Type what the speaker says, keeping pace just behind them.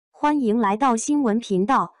欢迎来到新闻频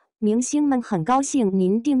道，明星们很高兴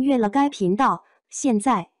您订阅了该频道。现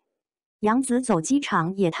在，杨紫走机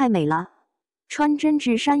场也太美了，穿针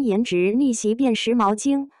织衫颜值逆袭变时髦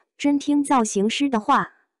精，真听造型师的话。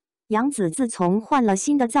杨紫自从换了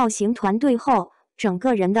新的造型团队后，整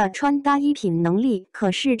个人的穿搭衣品能力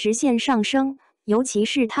可是直线上升，尤其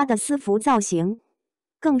是她的私服造型，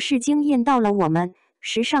更是惊艳到了我们。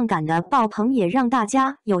时尚感的爆棚也让大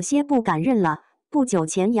家有些不敢认了。不久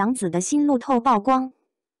前，杨紫的新路透曝光，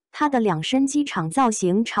她的两身机场造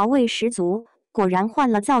型潮味十足，果然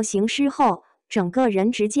换了造型师后，整个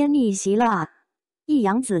人直接逆袭了啊！一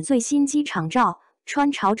杨紫最新机场照，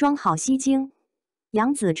穿潮装好吸睛。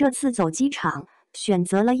杨紫这次走机场，选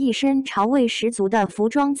择了一身潮味十足的服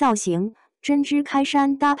装造型，针织开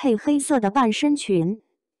衫搭配黑色的半身裙，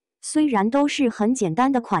虽然都是很简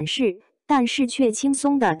单的款式，但是却轻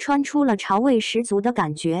松地穿出了潮味十足的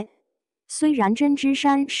感觉。虽然针织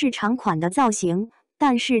衫是长款的造型，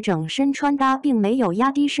但是整身穿搭并没有压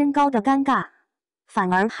低身高的尴尬，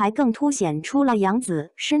反而还更凸显出了杨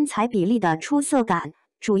紫身材比例的出色感。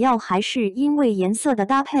主要还是因为颜色的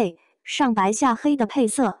搭配，上白下黑的配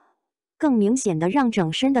色，更明显的让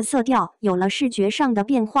整身的色调有了视觉上的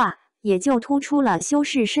变化，也就突出了修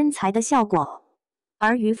饰身材的效果。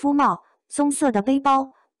而渔夫帽、棕色的背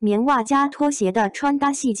包、棉袜加拖鞋的穿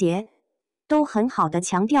搭细节，都很好的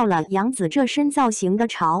强调了杨紫这身造型的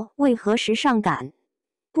潮味和时尚感。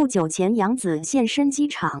不久前，杨紫现身机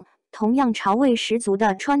场，同样潮味十足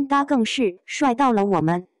的穿搭更是帅到了我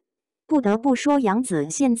们。不得不说，杨紫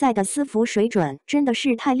现在的私服水准真的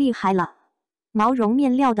是太厉害了。毛绒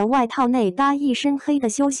面料的外套内搭一身黑的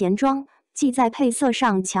休闲装，既在配色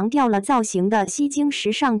上强调了造型的吸睛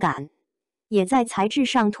时尚感，也在材质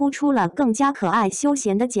上突出了更加可爱休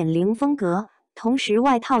闲的减龄风格。同时，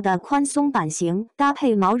外套的宽松版型搭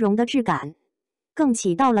配毛绒的质感，更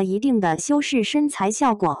起到了一定的修饰身材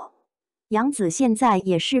效果。杨紫现在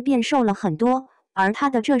也是变瘦了很多，而她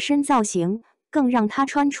的这身造型更让她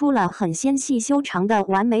穿出了很纤细修长的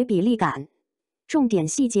完美比例感。重点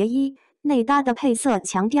细节一：内搭的配色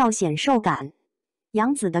强调显瘦感。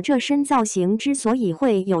杨紫的这身造型之所以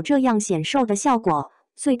会有这样显瘦的效果，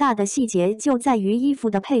最大的细节就在于衣服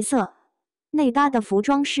的配色。内搭的服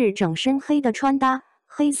装是整身黑的穿搭，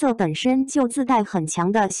黑色本身就自带很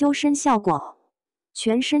强的修身效果，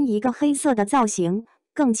全身一个黑色的造型，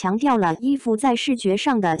更强调了衣服在视觉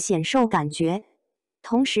上的显瘦感觉。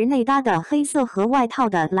同时，内搭的黑色和外套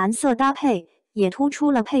的蓝色搭配，也突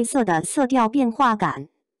出了配色的色调变化感，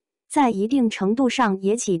在一定程度上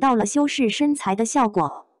也起到了修饰身材的效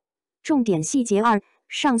果。重点细节二：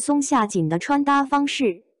上松下紧的穿搭方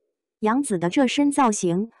式。杨紫的这身造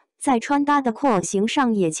型在穿搭的廓形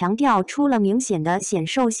上也强调出了明显的显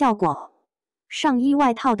瘦效果。上衣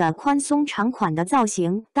外套的宽松长款的造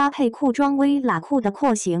型，搭配裤装微喇裤的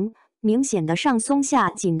廓形，明显的上松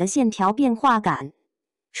下紧的线条变化感。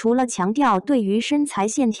除了强调对于身材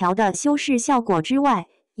线条的修饰效果之外，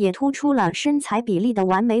也突出了身材比例的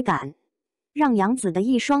完美感，让杨紫的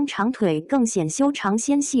一双长腿更显修长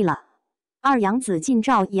纤细了。二杨紫近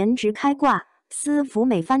照颜值开挂，私服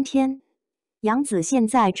美翻天。杨紫现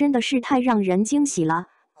在真的是太让人惊喜了，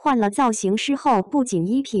换了造型师后，不仅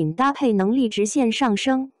衣品搭配能力直线上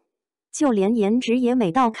升，就连颜值也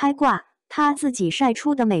美到开挂。她自己晒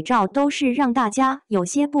出的美照都是让大家有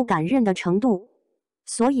些不敢认的程度，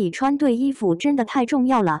所以穿对衣服真的太重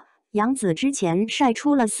要了。杨紫之前晒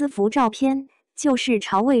出了私服照片，就是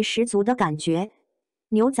潮味十足的感觉，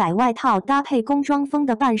牛仔外套搭配工装风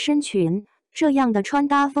的半身裙，这样的穿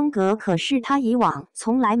搭风格可是她以往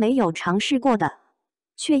从来没有尝试过的，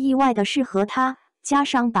却意外的适合她。加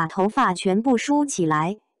上把头发全部梳起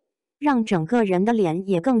来，让整个人的脸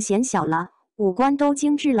也更显小了，五官都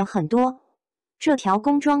精致了很多。这条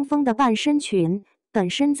工装风的半身裙本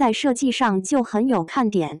身在设计上就很有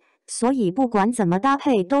看点，所以不管怎么搭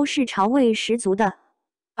配都是潮味十足的。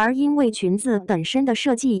而因为裙子本身的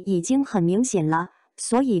设计已经很明显了，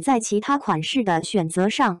所以在其他款式的选择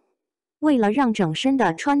上，为了让整身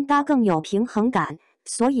的穿搭更有平衡感，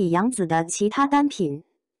所以杨紫的其他单品，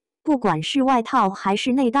不管是外套还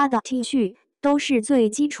是内搭的 T 恤，都是最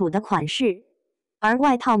基础的款式。而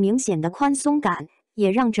外套明显的宽松感，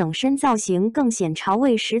也让整身造型更显潮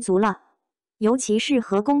味十足了。尤其是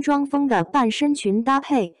和工装风的半身裙搭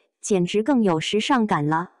配，简直更有时尚感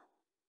了。